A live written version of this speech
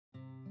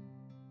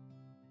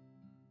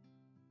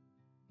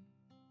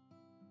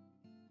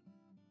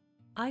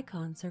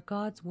Icons are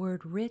God's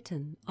word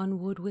written on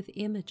wood with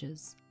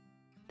images.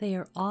 They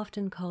are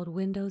often called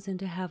windows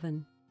into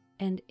heaven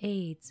and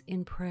aids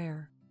in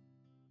prayer.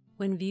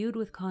 When viewed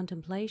with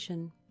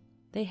contemplation,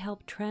 they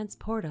help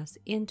transport us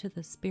into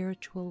the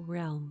spiritual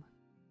realm.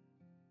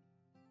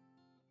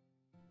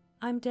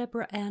 I'm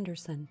Deborah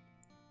Anderson.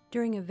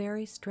 During a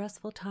very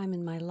stressful time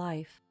in my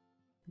life,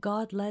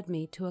 God led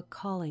me to a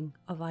calling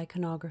of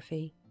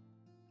iconography.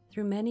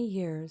 Through many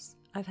years,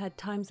 I've had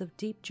times of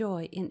deep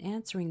joy in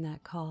answering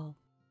that call,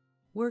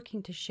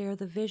 working to share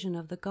the vision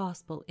of the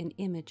gospel in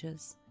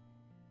images.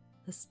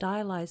 The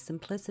stylized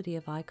simplicity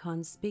of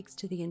icons speaks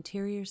to the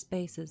interior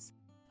spaces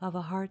of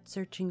a heart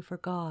searching for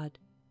God.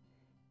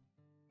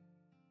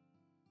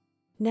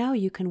 Now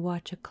you can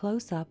watch a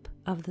close-up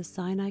of the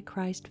Sinai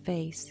Christ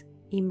face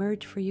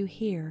emerge for you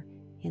here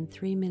in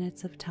 3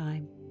 minutes of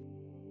time.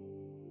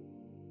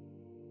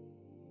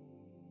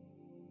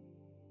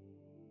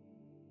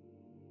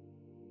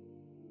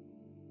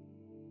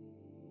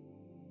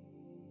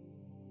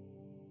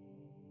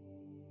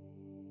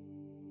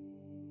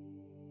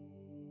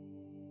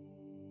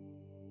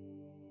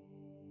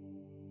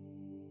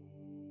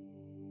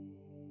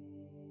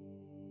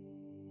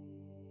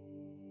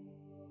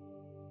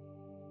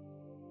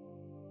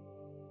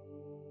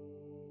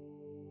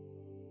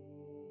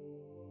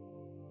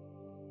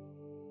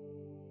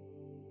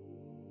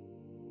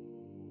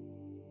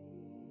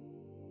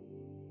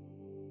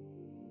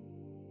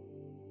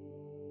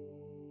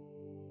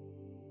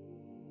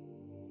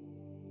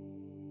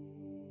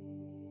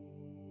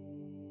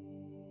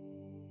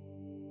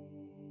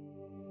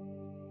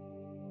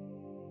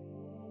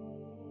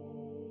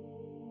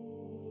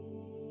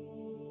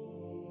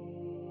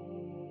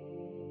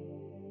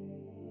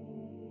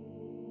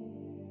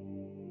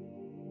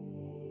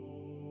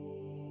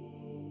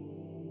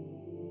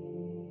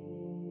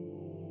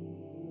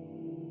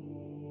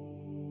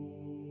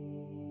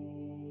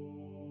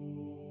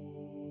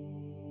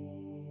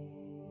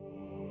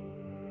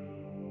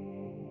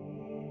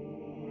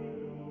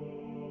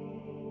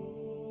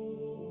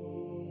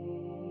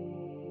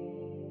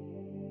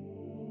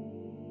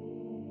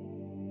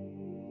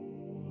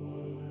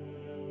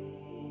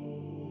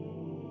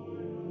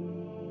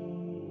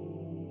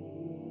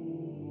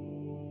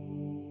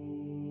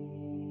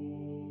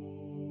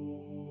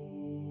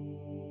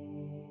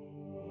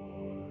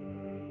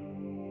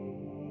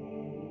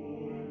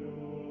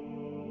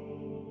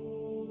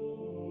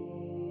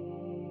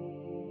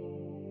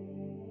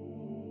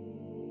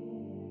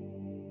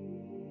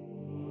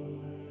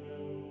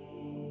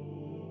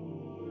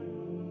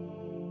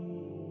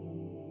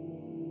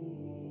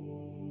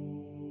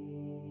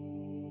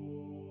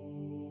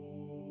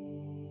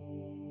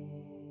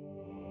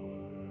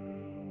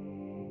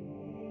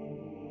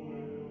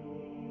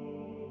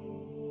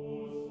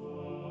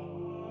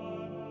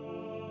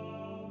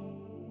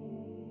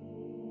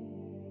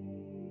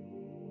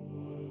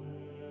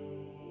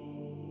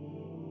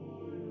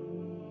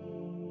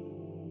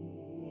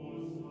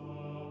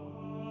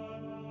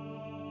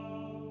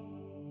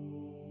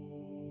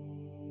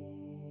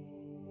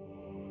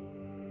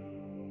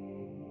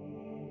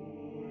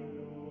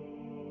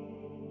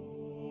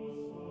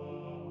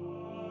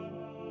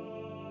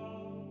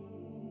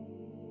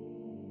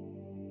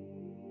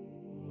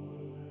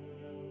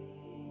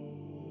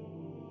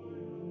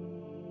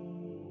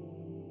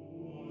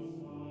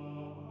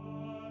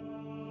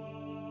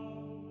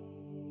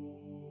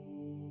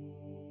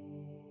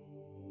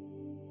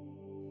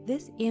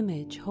 This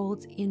image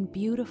holds in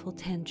beautiful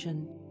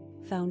tension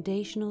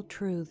foundational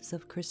truths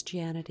of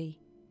Christianity: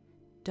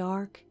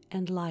 dark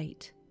and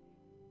light,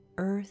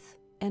 earth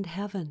and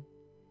heaven,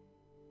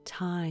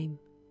 time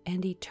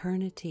and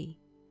eternity,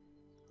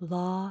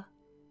 law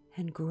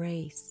and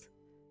grace,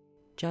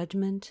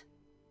 judgment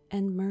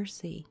and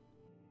mercy.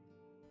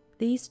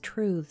 These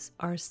truths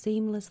are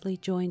seamlessly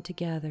joined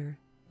together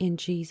in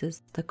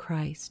Jesus the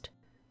Christ,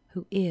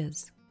 who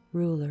is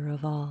ruler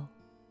of all.